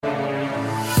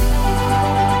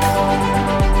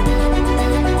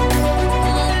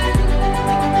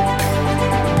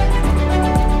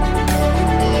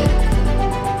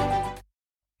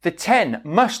The 10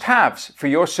 must-haves for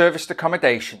your serviced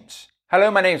accommodations. Hello,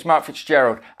 my name is Mark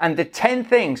Fitzgerald, and the 10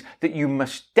 things that you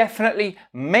must definitely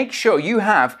make sure you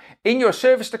have in your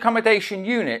serviced accommodation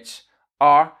units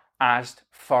are as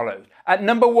follows. At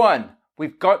number 1,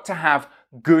 we've got to have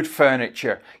good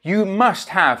furniture. You must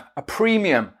have a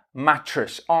premium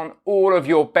mattress on all of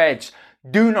your beds.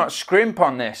 Do not scrimp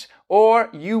on this, or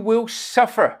you will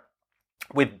suffer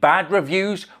with bad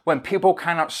reviews when people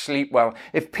cannot sleep well.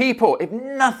 If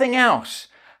nothing else,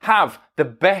 have the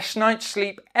best night's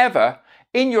sleep ever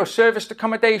in your serviced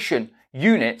accommodation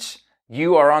units,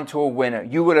 you are onto a winner.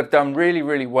 You will have done really,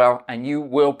 really well, and you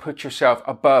will put yourself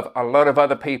above a lot of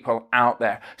other people out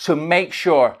there. So make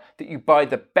sure that you buy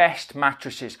the best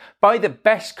mattresses, buy the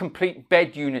best complete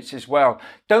bed units as well.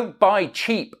 Don't buy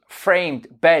cheap framed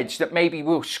beds that maybe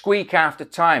will squeak after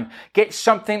time. Get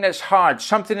something that's hard,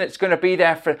 something that's going to be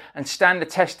there for and stand the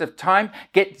test of time.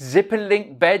 Get zip and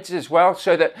link beds as well,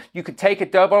 so that you can take a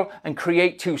double and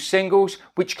create 2 singles,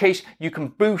 which case you can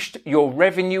boost your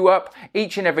revenue up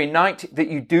each and every night that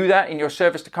you do that in your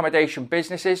serviced accommodation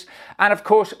businesses. And of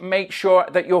course, make sure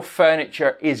that your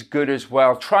furniture is good as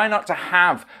well. Try not to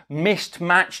have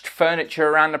mismatched furniture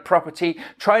around the property.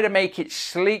 Try to make it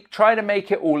sleek. Try to make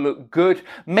it all look good.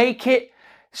 Make it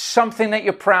something that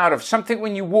you're proud of. Something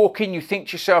when you walk in, you think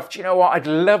to yourself, do you know what? I'd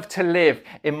love to live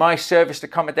in my serviced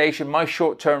accommodation, my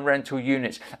short-term rental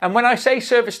units. And when I say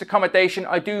serviced accommodation,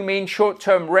 I do mean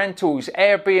short-term rentals,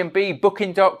 Airbnb,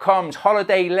 Booking.coms,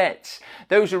 holiday lets.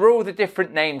 Those are all the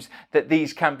different names that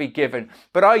these can be given.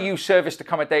 But I use serviced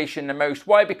accommodation the most.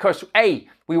 Why? Because A,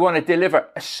 we want to deliver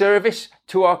a service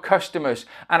to our customers.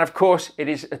 And of course, it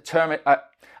is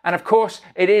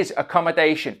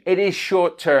accommodation. It is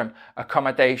short-term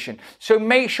accommodation. So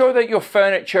make sure that your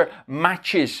furniture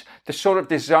matches the sort of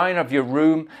design of your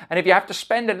room. And if you have to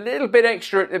spend a little bit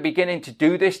extra at the beginning to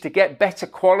do this, to get better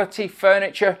quality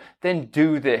furniture, then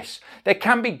do this. There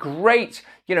can be great,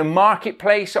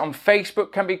 marketplace on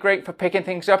Facebook can be great for picking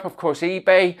things up. Of course,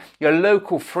 eBay, your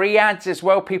local free ads as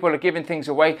well. People are giving things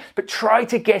away, but try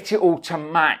to get it all to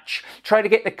match. Try to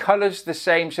get the colors the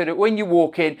same so that when you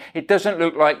walk in, it doesn't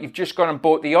look like you've just gone and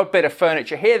bought the odd bit of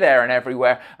furniture here, there, and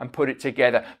everywhere and put it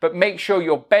together. But make sure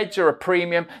your beds are a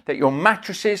premium, that your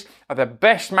mattresses are the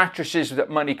best mattresses that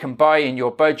money can buy in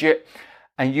your budget,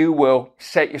 and you will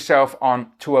set yourself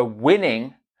on to a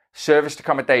winning serviced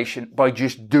accommodation by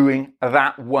just doing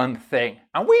that one thing.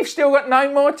 And we've still got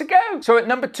 9 more to go. So at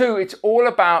number 2, it's all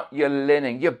about your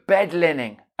linen, your bed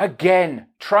linen. Again,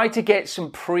 try to get some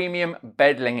premium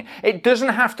bed linen. It doesn't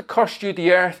have to cost you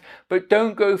the earth, but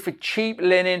don't go for cheap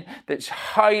linen that's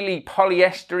highly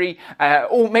polyestery,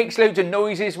 or makes loads of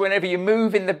noises whenever you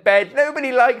move in the bed.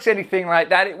 Nobody likes anything like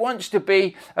that. It wants to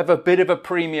be of a bit of a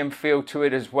premium feel to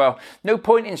it as well. No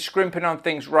point in scrimping on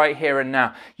things right here and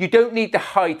now. You don't need the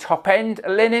high top end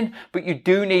linen, but you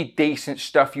do need decent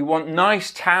stuff. You want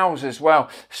nice towels as well,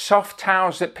 soft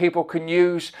towels that people can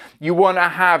use. You want to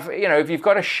have, if you've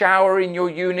got a shower in your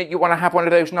unit, you want to have one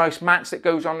of those nice mats that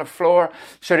goes on the floor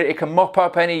so that it can mop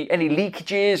up any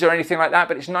leakages or anything like that,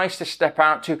 but it's nice to step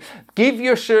out to. Give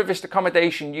your serviced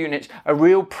accommodation units a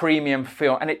real premium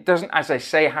feel, and it doesn't, as I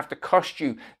say, have to cost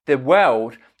you the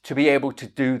world to be able to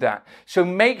do that. So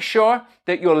make sure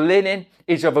that your linen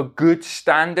is of a good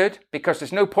standard, because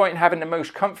there's no point in having the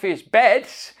most comfiest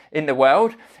beds in the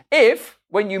world if,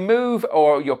 when you move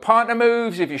or your partner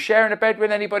moves, if you're sharing a bed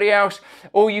with anybody else,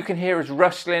 all you can hear is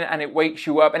rustling and it wakes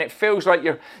you up and it feels like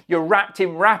you're wrapped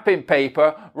in wrapping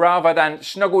paper rather than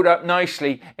snuggled up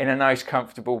nicely in a nice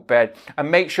comfortable bed.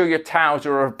 And make sure your towels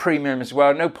are a premium as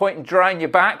well. No point in drying your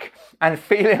back and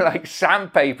feeling like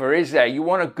sandpaper, is there? You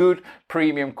want a good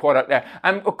premium quad there.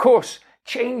 And of course,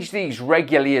 change these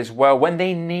regularly as well when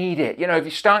they need it. If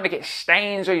you're starting to get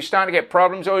stains or you're starting to get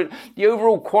problems, or the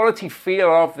overall quality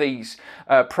feel of these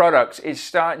products is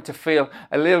starting to feel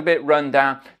a little bit run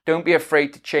down, don't be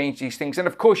afraid to change these things. And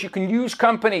of course, you can use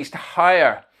companies to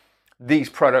hire these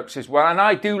products as well. And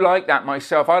I do like that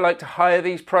myself. I like to hire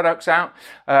these products out.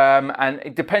 And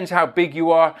it depends how big you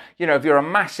are. If you're a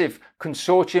massive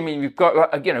consortium and you've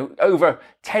got, over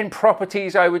 10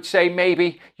 properties, I would say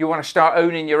maybe you want to start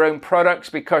owning your own products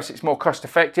because it's more cost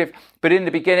effective. But in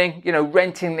the beginning,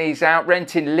 renting these out,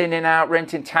 renting linen out,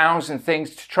 renting towels and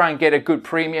things to try and get a good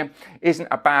premium isn't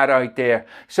a bad idea.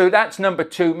 So that's number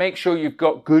 2. Make sure you've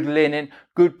got good linen,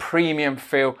 good premium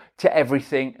feel to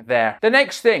everything there. The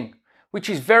next thing, which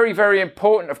is very, very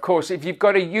important, of course, if you've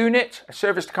got a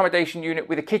serviced accommodation unit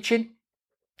with a kitchen,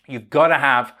 you've got to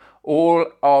have all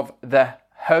of the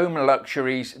home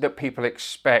luxuries that people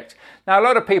expect. Now, a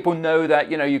lot of people know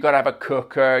that, you've got to have a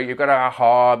cooker, you've got to have a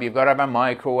hob, you've got to have a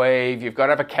microwave, you've got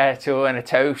to have a kettle and a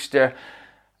toaster.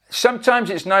 Sometimes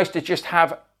it's nice to just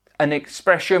have an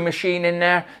espresso machine in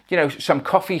there, some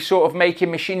coffee sort of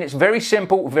making machine. It's very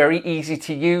simple, very easy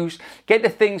to use. Get the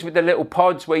things with the little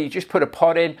pods where you just put a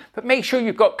pod in, but make sure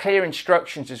you've got clear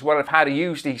instructions as well of how to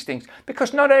use these things,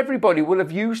 because not everybody will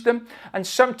have used them. And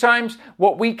sometimes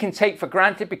what we can take for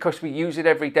granted because we use it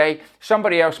every day,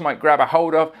 somebody else might grab a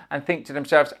hold of and think to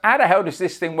themselves, how the hell does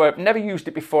this thing work? Never used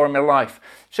it before in my life.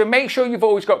 So make sure you've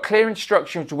always got clear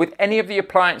instructions with any of the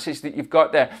appliances that you've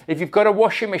got there. If you've got a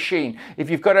washing machine, if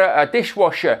you've got a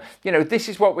dishwasher, this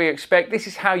is what we expect, this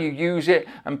is how you use it,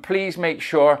 and please make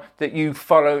sure that you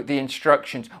follow the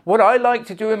instructions. What I like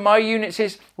to do in my units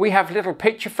is we have little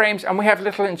picture frames and we have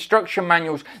little instruction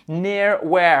manuals near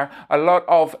where a lot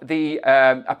of the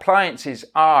appliances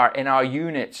are in our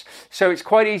units. So it's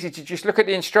quite easy to just look at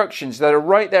the instructions that are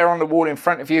right there on the wall in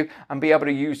front of you and be able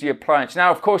to use the appliance.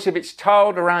 Now, of course, if it's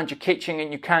tiled around your kitchen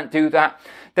and you can't do that,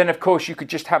 then of course you could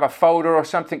just have a folder or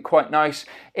something quite nice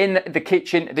in the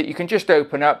kitchen that you can just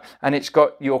open up, and it's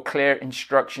got your clear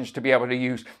instructions to be able to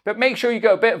use. But make sure you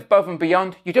go a bit above and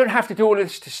beyond. You don't have to do all of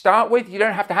this to start with. You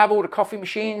don't have to have all the coffee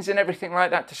machines and everything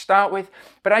like that to start with.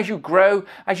 But as you grow,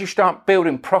 as you start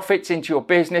building profits into your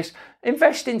business,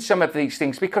 invest in some of these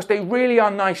things because they really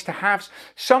are nice to have.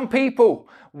 Some people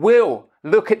will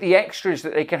look at the extras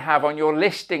that they can have on your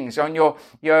listings, on your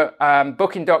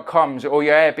booking.coms or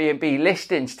your Airbnb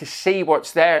listings to see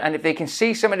what's there. And if they can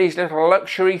see some of these little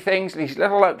luxury things, these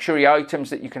little luxury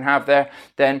items that you can have there,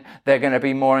 then they're going to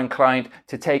be more inclined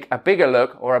to take a bigger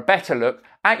look or a better look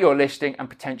at your listing and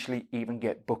potentially even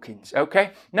get bookings.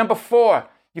 Okay. Number 4,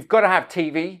 you've got to have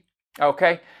TV.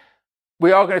 Okay.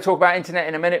 We are going to talk about internet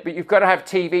in a minute, but you've got to have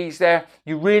TVs there.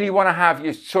 You really want to have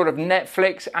your sort of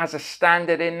Netflix as a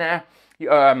standard in there.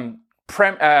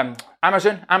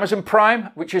 Amazon Prime,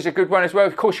 which is a good one as well.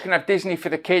 Of course, you can have Disney for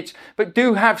the kids, but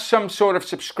do have some sort of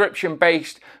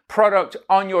subscription-based product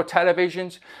on your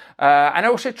televisions. And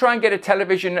also try and get a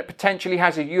television that potentially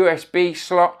has a USB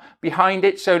slot behind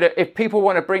it so that if people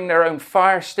want to bring their own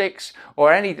Fire Sticks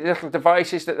or any little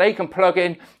devices that they can plug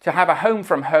in to have a home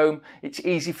from home, it's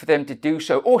easy for them to do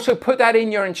so. Also put that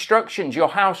in your instructions, your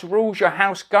house rules, your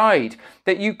house guide,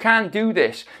 that you can do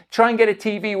this. Try and get a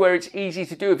TV where it's easy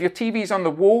to do. If your TV is on the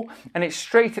wall and it's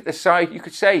straight at the side, you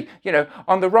could say,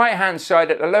 on the right hand side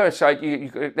at the lower side,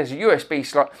 there's a USB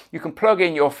slot. You can plug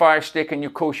in your Fire Stick and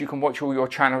of course you can watch all your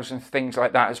channels and things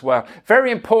like that as well.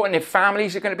 Very important if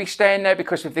families are going to be staying there,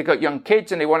 because if they've got young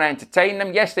kids and they want to entertain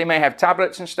them, yes, they may have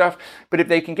tablets and stuff, but if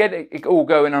they can get it all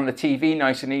going on the TV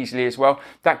nice and easily as well,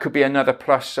 that could be another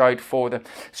plus side for them.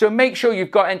 So make sure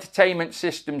you've got entertainment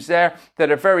systems there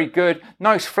that are very good,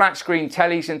 nice flat screen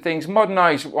tellies and things,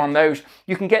 modernize on those.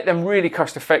 You can get them really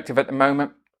cost effective at the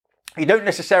moment. You don't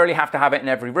necessarily have to have it in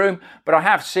every room, but I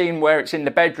have seen where it's in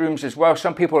the bedrooms as well.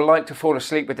 Some people like to fall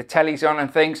asleep with the tellies on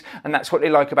and things, and that's what they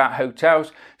like about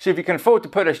hotels. So if you can afford to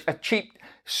put a cheap,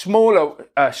 smaller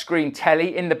screen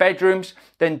telly in the bedrooms,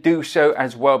 then do so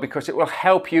as well, because it will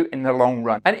help you in the long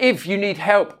run. And if you need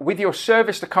help with your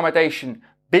serviced accommodation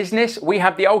business, we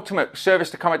have the ultimate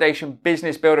serviced accommodation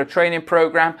business builder training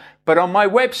program. But on my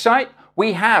website,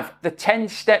 we have the 10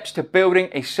 steps to building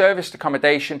a serviced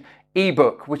accommodation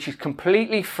ebook, which is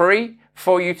completely free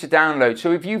for you to download.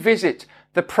 So if you visit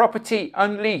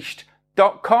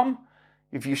thepropertyunleashed.com,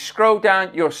 if you scroll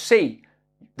down, you'll see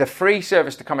the free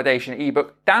serviced accommodation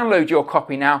ebook. Download your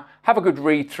copy now, have a good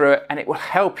read through it, and it will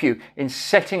help you in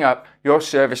setting up your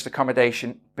serviced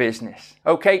accommodation business.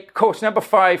 Okay, course number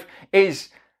 5 is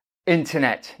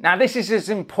internet. Now, this is as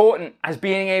important as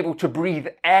being able to breathe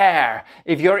air.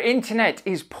 If your internet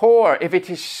is poor, if it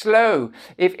is slow,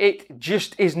 if it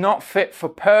just is not fit for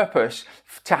purpose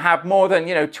to have more than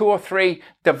 2 or 3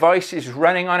 devices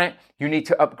running on it, you need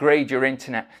to upgrade your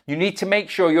internet. You need to make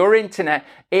sure your internet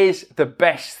is the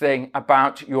best thing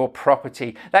about your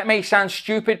property. That may sound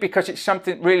stupid because it's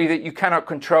something really that you cannot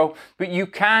control, but you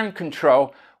can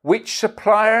control which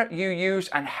supplier you use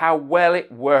and how well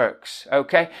it works,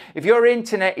 okay? If your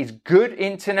internet is good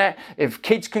internet, if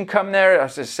kids can come there,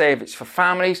 as I say, if it's for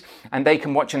families, and they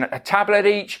can watch a tablet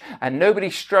each, and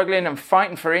nobody's struggling and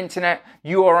fighting for internet,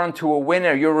 you are onto a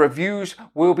winner. Your reviews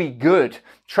will be good.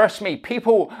 Trust me,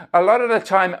 people a lot of the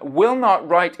time will not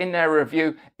write in their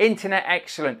review, internet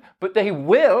excellent, but they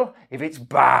will if it's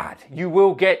bad. You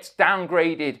will get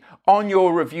downgraded on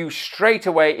your review straight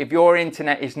away if your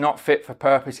internet is not fit for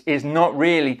purpose. purpose is not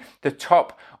really the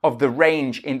top of the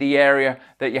range in the area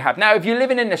that you have. Now, if you're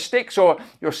living in the sticks or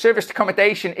your serviced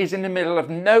accommodation is in the middle of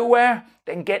nowhere,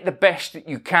 then get the best that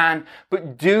you can.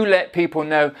 But do let people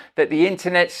know that the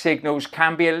internet signals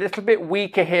can be a little bit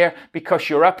weaker here because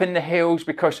you're up in the hills,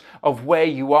 because of where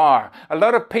you are. A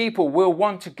lot of people will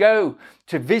want to go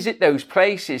to visit those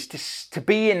places, to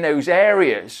be in those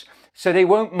areas. So they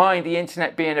won't mind the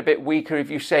internet being a bit weaker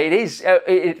if you say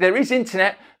there is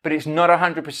internet, but it's not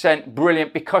 100%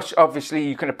 brilliant, because obviously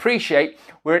you can appreciate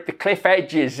we're at the cliff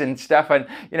edges and stuff, and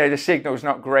the signal's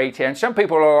not great here. And some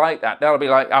people are like that. They'll be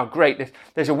like, oh great,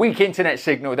 there's a weak internet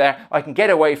signal there. I can get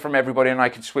away from everybody and I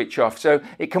can switch off. So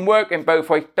it can work in both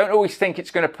ways. Don't always think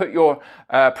it's going to put your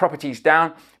properties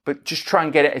down, but just try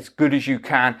and get it as good as you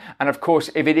can. And of course,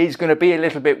 if it is going to be a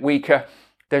little bit weaker,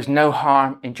 there's no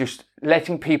harm in just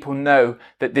letting people know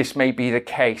that this may be the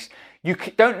case. You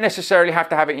don't necessarily have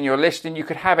to have it in your listing. You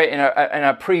could have it in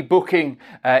a pre-booking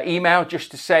email, just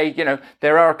to say,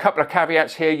 there are a couple of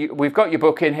caveats here. We've got your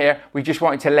booking here. We just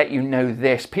wanted to let you know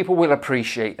this. People will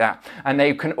appreciate that. And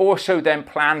they can also then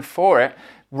plan for it,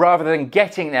 rather than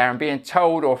getting there and being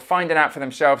told or finding out for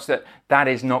themselves that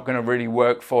is not going to really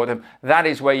work for them. That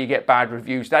is where you get bad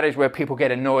reviews. That is where people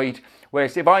get annoyed.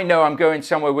 Whereas if I know I'm going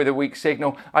somewhere with a weak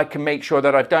signal, I can make sure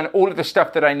that I've done all of the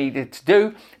stuff that I needed to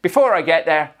do before I get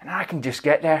there, and I can just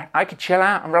get there. I can chill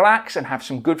out and relax and have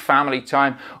some good family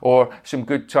time, or some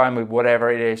good time with whatever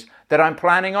it is that I'm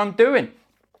planning on doing.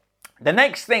 The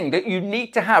next thing that you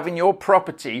need to have in your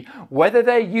property, whether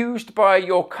they're used by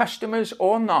your customers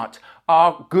or not,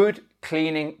 are good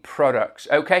cleaning products,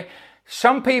 okay?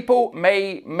 Some people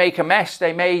may make a mess,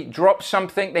 they may drop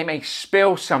something, they may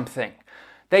spill something.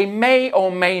 They may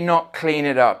or may not clean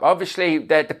it up. Obviously,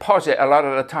 their deposit a lot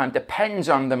of the time depends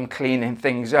on them cleaning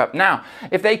things up. Now,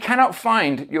 if they cannot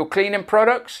find your cleaning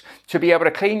products to be able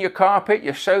to clean your carpet,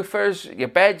 your sofas, your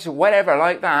beds, whatever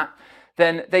like that,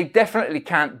 then they definitely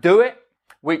can't do it,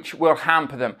 which will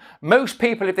hamper them. Most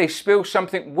people, if they spill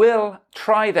something, will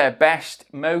try their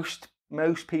best. Most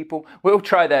people will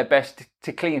try their best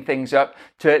to clean things up,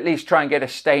 to at least try and get a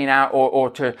stain out, or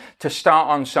to start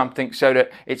on something so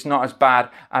that it's not as bad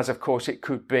as, of course, it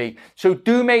could be. So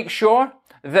do make sure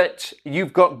that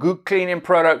you've got good cleaning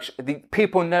products. The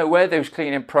people know where those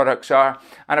cleaning products are.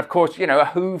 And of course, a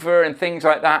Hoover and things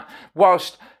like that,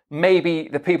 whilst maybe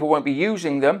the people won't be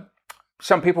using them,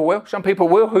 some people will. Some people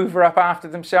will hoover up after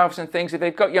themselves and things. If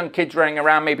they've got young kids running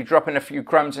around, maybe dropping a few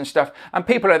crumbs and stuff, and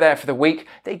people are there for the week,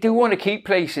 they do want to keep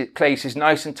places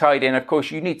nice and tidy. And of course,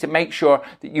 you need to make sure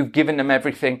that you've given them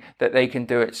everything that they can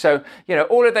do it. So,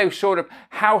 all of those sort of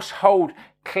household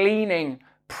cleaning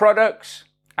products,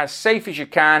 as safe as you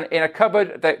can, in a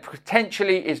cupboard that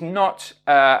potentially is not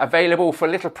available for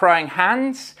little prying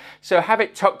hands. So have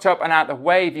it tucked up and out of the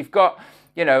way. If you've got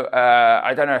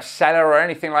a cellar or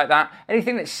anything like that,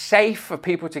 anything that's safe for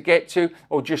people to get to,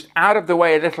 or just out of the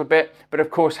way a little bit, but of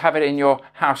course have it in your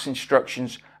house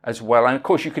instructions as well. And of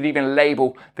course you could even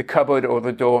label the cupboard or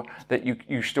the door that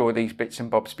you store these bits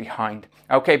and bobs behind.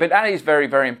 Okay, but that is very,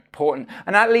 very important.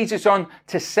 And that leads us on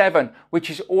to 7, which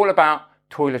is all about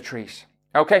toiletries.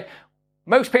 Okay,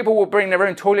 most people will bring their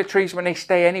own toiletries when they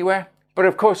stay anywhere. But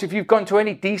of course, if you've gone to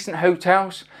any decent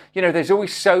hotels, there's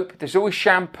always soap, there's always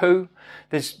shampoo,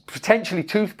 there's potentially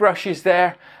toothbrushes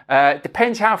there.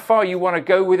 Depends how far you want to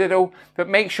go with it all, but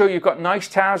make sure you've got nice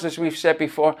towels, as we've said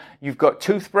before. You've got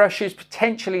toothbrushes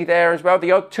potentially there as well.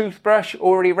 The odd toothbrush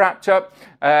already wrapped up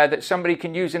that somebody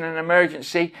can use in an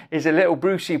emergency is a little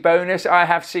Brucey bonus. I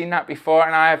have seen that before,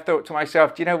 and I have thought to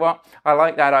myself, do you know what? I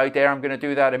like that idea. I'm going to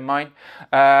do that in mine.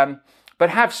 But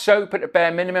have soap at the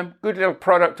bare minimum, good little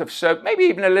product of soap, maybe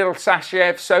even a little sachet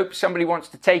of soap. Somebody wants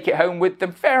to take it home with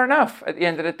them, fair enough. At the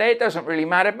end of the day, it doesn't really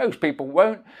matter. Most people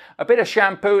won't. A bit of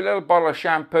shampoo, a little bottle of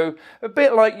shampoo, a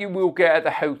bit like you will get at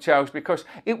the hotels, because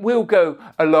it will go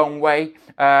a long way.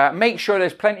 Make sure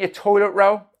there's plenty of toilet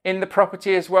roll in the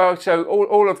property as well. So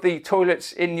all of the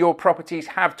toilets in your properties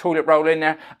have toilet roll in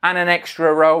there, and an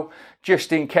extra roll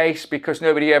just in case, because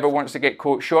nobody ever wants to get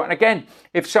caught short. And again,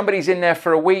 if somebody's in there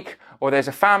for a week, or there's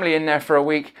a family in there for a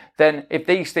week, then if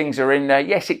these things are in there,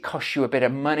 yes, it costs you a bit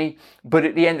of money, but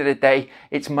at the end of the day,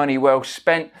 it's money well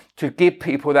spent to give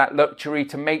people that luxury,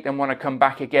 to make them want to come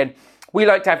back again. We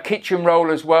like to have kitchen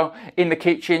roll as well in the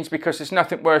kitchens, because there's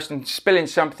nothing worse than spilling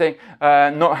something,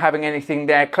 not having anything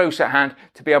there close at hand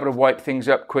to be able to wipe things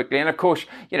up quickly. And of course,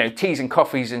 teas and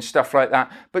coffees and stuff like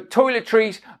that. But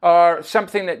toiletries are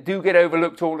something that do get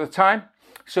overlooked all the time.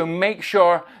 So make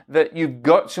sure that you've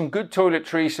got some good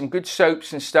toiletries, some good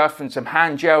soaps and stuff, and some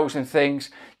hand gels and things,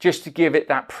 just to give it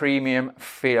that premium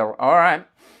feel. All right.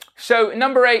 So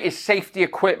number 8 is safety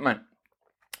equipment.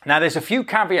 Now, there's a few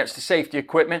caveats to safety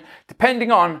equipment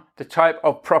depending on the type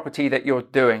of property that you're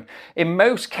doing. In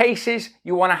most cases,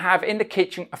 you want to have in the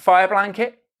kitchen a fire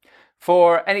blanket.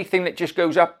 For anything that just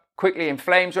goes up quickly in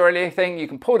flames or anything, you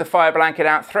can pull the fire blanket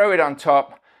out, throw it on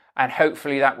top, and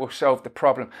hopefully that will solve the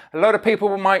problem. A lot of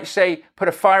people might say put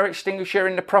a fire extinguisher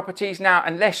in the properties. Now,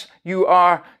 unless you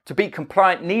are, to be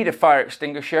compliant, need a fire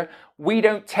extinguisher, we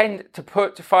don't tend to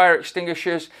put fire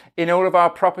extinguishers in all of our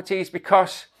properties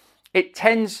because it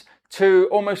tends to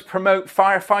almost promote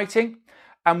firefighting.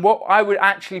 And what I would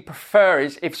actually prefer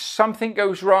is if something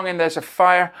goes wrong and there's a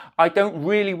fire, I don't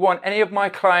really want any of my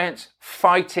clients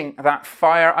fighting that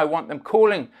fire. I want them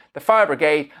calling the fire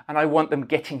brigade and I want them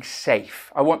getting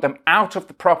safe. I want them out of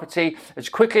the property as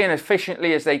quickly and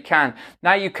efficiently as they can.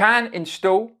 Now, you can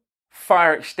install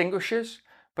fire extinguishers,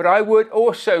 but I would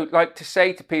also like to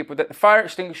say to people that the fire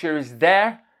extinguisher is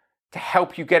there to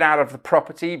help you get out of the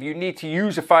property. If you need to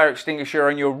use a fire extinguisher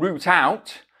on your route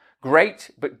out, great,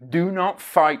 but do not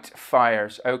fight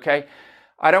fires, okay?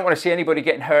 I don't want to see anybody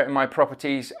getting hurt in my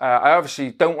properties. I obviously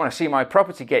don't want to see my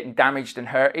property getting damaged and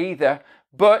hurt either,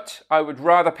 but I would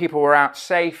rather people were out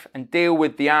safe and deal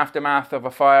with the aftermath of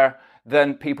a fire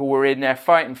than people were in there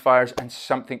fighting fires and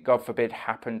something, God forbid,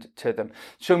 happened to them.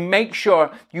 So make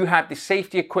sure you have the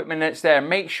safety equipment that's there.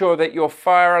 Make sure that your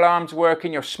fire alarm's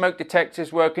working, your smoke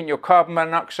detector's working, your carbon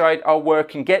monoxide are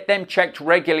working. Get them checked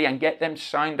regularly and get them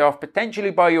signed off, potentially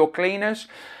by your cleaners.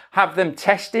 Have them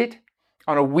tested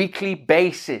on a weekly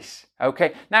basis.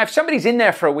 Okay. Now, if somebody's in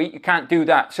there for a week, you can't do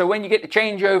that. So when you get the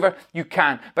changeover, you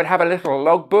can, but have a little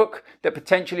logbook that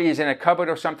potentially is in a cupboard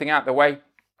or something out the way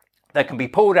that can be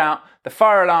pulled out. The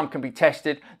fire alarm can be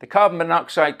tested, the carbon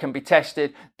monoxide can be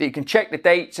tested, you can check the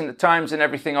dates and the times and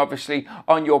everything, obviously,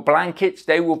 on your blankets.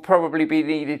 They will probably be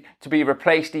needed to be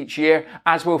replaced each year,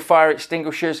 as will fire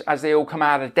extinguishers as they all come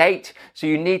out of date. So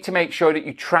you need to make sure that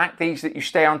you track these, that you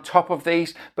stay on top of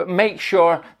these, but make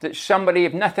sure that somebody,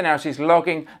 if nothing else, is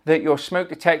logging that your smoke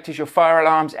detectors, your fire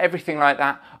alarms, everything like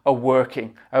that are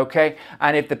working, okay?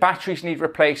 And if the batteries need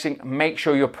replacing, make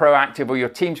sure you're proactive or your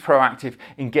team's proactive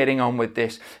in getting on with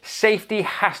this. Safety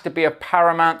has to be a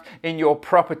paramount in your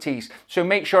properties. So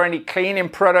make sure any cleaning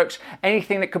products,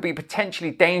 anything that could be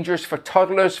potentially dangerous for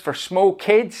toddlers, for small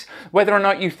kids, whether or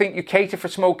not you think you cater for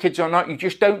small kids or not, you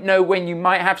just don't know when you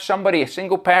might have somebody, a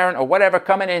single parent or whatever,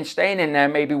 coming in, staying in there,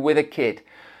 maybe with a kid.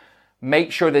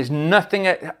 Make sure there's nothing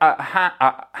at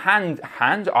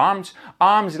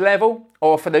arms level,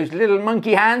 or for those little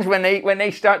monkey hands when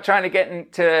they start trying to get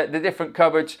into the different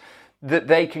cupboards, that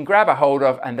they can grab a hold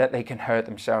of and that they can hurt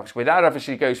themselves with. That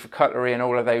obviously goes for cutlery and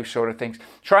all of those sort of things.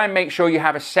 Try and make sure you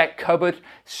have a set cupboard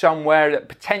somewhere that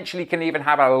potentially can even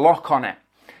have a lock on it.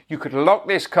 You could lock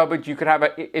this cupboard, you could have,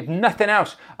 if nothing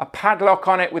else, a padlock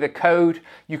on it with a code.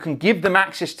 You can give them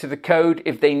access to the code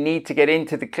if they need to get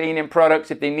into the cleaning products,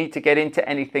 if they need to get into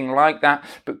anything like that,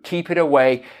 but keep it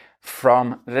away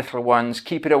from little ones.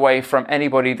 Keep it away from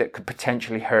anybody that could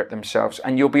potentially hurt themselves.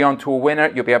 And you'll be on to a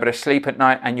winner. You'll be able to sleep at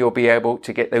night and you'll be able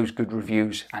to get those good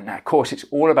reviews. And of course, it's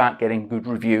all about getting good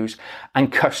reviews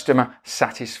and customer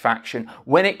satisfaction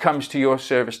when it comes to your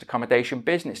serviced accommodation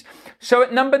business. So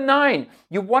at number 9,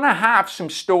 you want to have some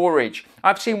storage.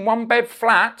 I've seen one bed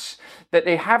flats that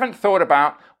they haven't thought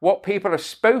about what people are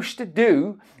supposed to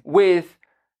do with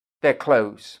their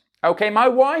clothes. Okay, my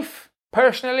wife,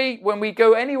 personally, when we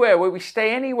go anywhere, where we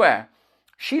stay anywhere,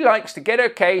 she likes to get her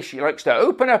case, she likes to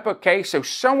open up her case, so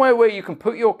somewhere where you can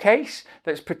put your case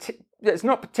that's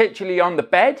not particularly on the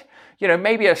bed,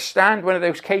 maybe a stand, one of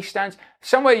those case stands,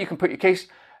 somewhere you can put your case,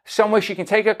 somewhere she can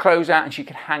take her clothes out and she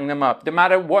can hang them up. No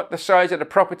matter what the size of the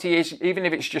property is, even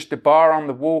if it's just a bar on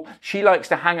the wall, she likes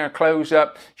to hang her clothes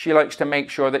up. She likes to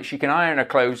make sure that she can iron her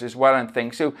clothes as well and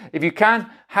things. So if you can,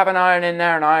 have an iron in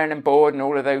there, an ironing board and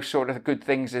all of those sort of good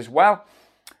things as well.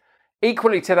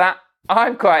 Equally to that,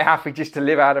 I'm quite happy just to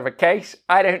live out of a case.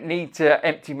 I don't need to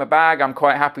empty my bag. I'm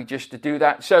quite happy just to do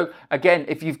that. So again,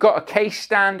 if you've got a case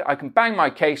stand, I can bang my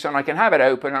case on, I can have it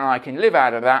open and I can live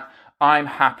out of that. I'm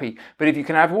happy. But if you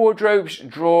can have wardrobes,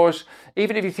 drawers,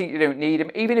 even if you think you don't need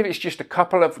them, even if it's just a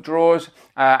couple of drawers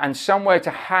and somewhere to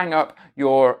hang up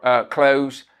your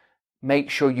clothes,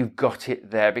 make sure you've got it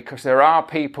there, because there are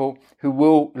people who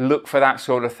will look for that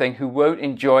sort of thing, who won't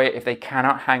enjoy it if they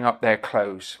cannot hang up their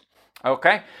clothes.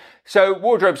 Okay? So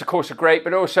wardrobes, of course, are great,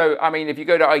 but also, if you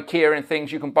go to IKEA and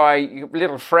things, you can buy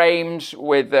little frames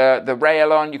with the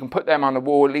rail on. You can put them on the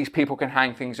wall. At least people can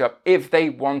hang things up if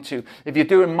they want to. If you're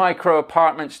doing micro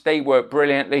apartments, they work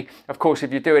brilliantly. Of course,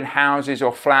 if you're doing houses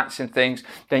or flats and things,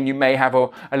 then you may have a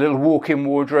little walk-in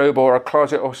wardrobe or a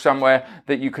closet or somewhere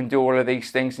that you can do all of these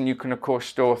things, and you can, of course,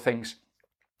 store things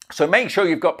So make sure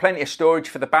you've got plenty of storage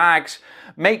for the bags.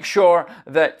 Make sure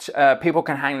that people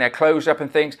can hang their clothes up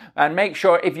and things, and make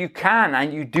sure if you can,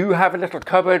 and you do have a little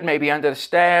cupboard, maybe under the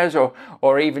stairs,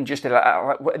 or even just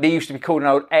they used to be called an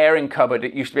old airing cupboard.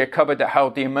 It used to be a cupboard that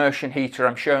held the immersion heater.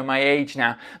 I'm showing my age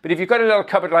now. But if you've got a little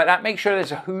cupboard like that, make sure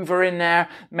there's a hoover in there,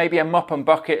 maybe a mop and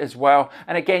bucket as well.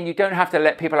 And again, you don't have to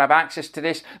let people have access to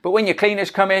this, but when your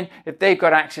cleaners come in, if they've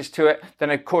got access to it, then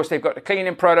of course they've got the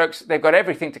cleaning products, they've got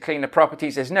everything to clean the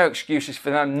properties. There's no excuses for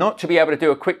them not to be able to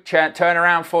do a quick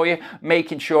turnaround for you,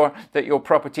 making sure that your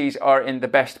properties are in the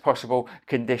best possible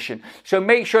condition. So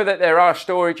make sure that there are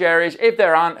storage areas. If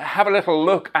there aren't, have a little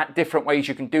look at different ways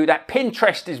you can do that.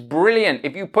 Pinterest is brilliant.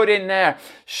 If you put in there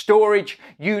storage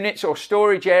units or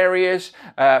storage areas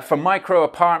for micro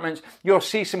apartments, you'll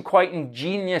see some quite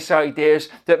ingenious ideas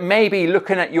that maybe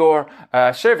looking at your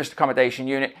serviced accommodation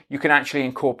unit, you can actually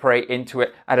incorporate into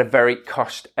it at a very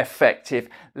cost-effective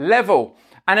level.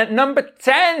 And at number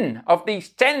 10 of these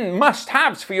 10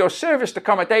 must-haves for your serviced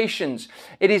accommodations,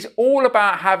 it is all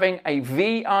about having a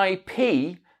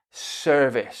VIP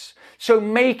service. So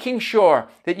making sure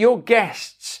that your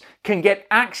guests can get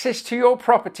access to your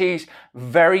properties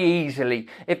very easily.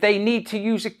 If they need to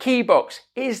use a key box,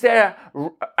 is there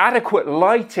adequate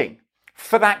lighting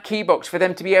for that key box for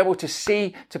them to be able to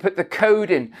see, to put the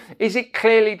code in? Is it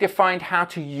clearly defined how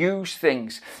to use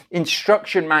things?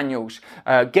 Instruction manuals,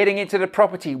 getting into the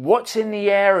property, what's in the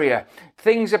area,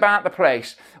 things about the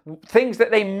place, things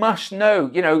that they must know,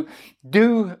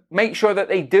 make sure that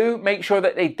they do, make sure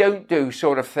that they don't do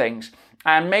sort of things.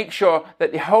 And make sure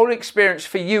that the whole experience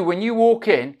for you when you walk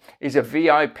in is a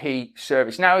VIP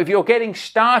service. Now, if you're getting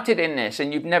started in this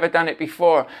and you've never done it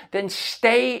before, then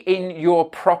stay in your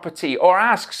property or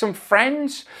ask some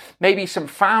friends, maybe some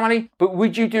family. But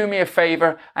would you do me a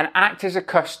favor and act as a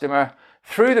customer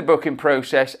through the booking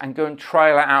process and go and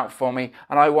trial it out for me?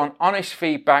 And I want honest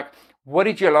feedback. What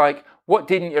did you like? What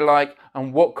didn't you like?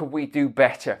 And what could we do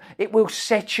better? It will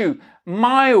set you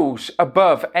miles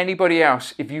above anybody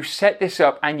else if you set this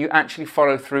up and you actually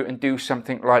follow through and do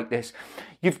something like this.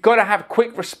 You've got to have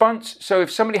quick response. So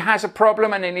if somebody has a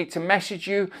problem and they need to message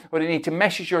you or they need to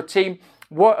message your team,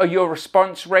 what are your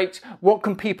response rates? What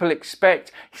can people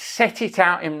expect? Set it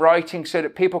out in writing so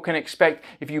that people can expect,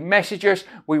 if you message us,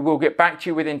 we will get back to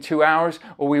you within 2 hours,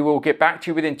 or we will get back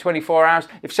to you within 24 hours.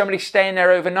 If somebody's staying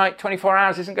there overnight, 24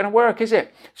 hours isn't going to work, is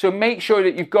it? So make sure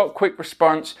that you've got quick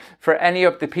response for any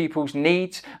of the people's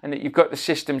needs and that you've got the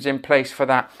systems in place for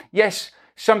that. Yes,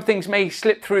 some things may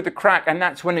slip through the crack, and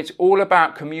that's when it's all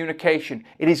about communication.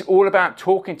 It is all about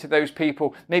talking to those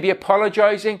people, maybe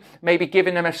apologizing, maybe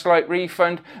giving them a slight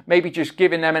refund, maybe just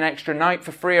giving them an extra night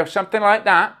for free or something like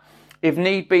that. If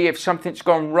need be, if something's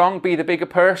gone wrong, be the bigger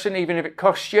person, even if it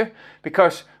costs you,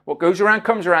 because what goes around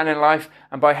comes around in life.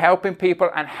 And by helping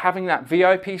people and having that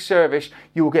VIP service,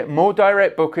 you will get more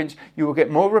direct bookings, you will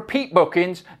get more repeat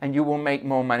bookings, and you will make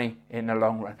more money in the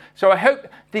long run. So I hope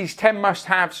these 10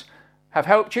 must-haves have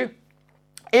helped you.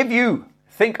 If you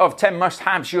think of 10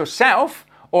 must-haves yourself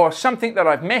or something that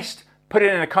I've missed, put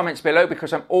it in the comments below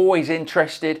because I'm always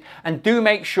interested. And do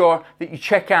make sure that you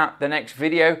check out the next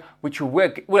video, which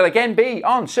will again be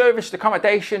on serviced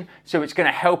accommodation, so it's going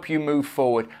to help you move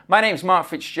forward. My name's Mark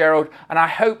Fitzgerald, and I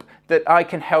hope that I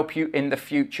can help you in the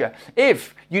future.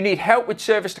 If you need help with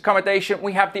serviced accommodation,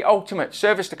 we have the ultimate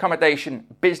serviced accommodation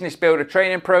business builder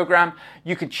training program.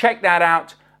 You can check that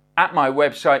out at my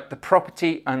website,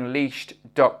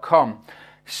 thepropertyunleashed.com.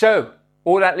 So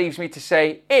all that leaves me to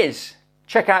say is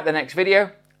check out the next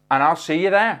video, and I'll see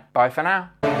you there. Bye for now.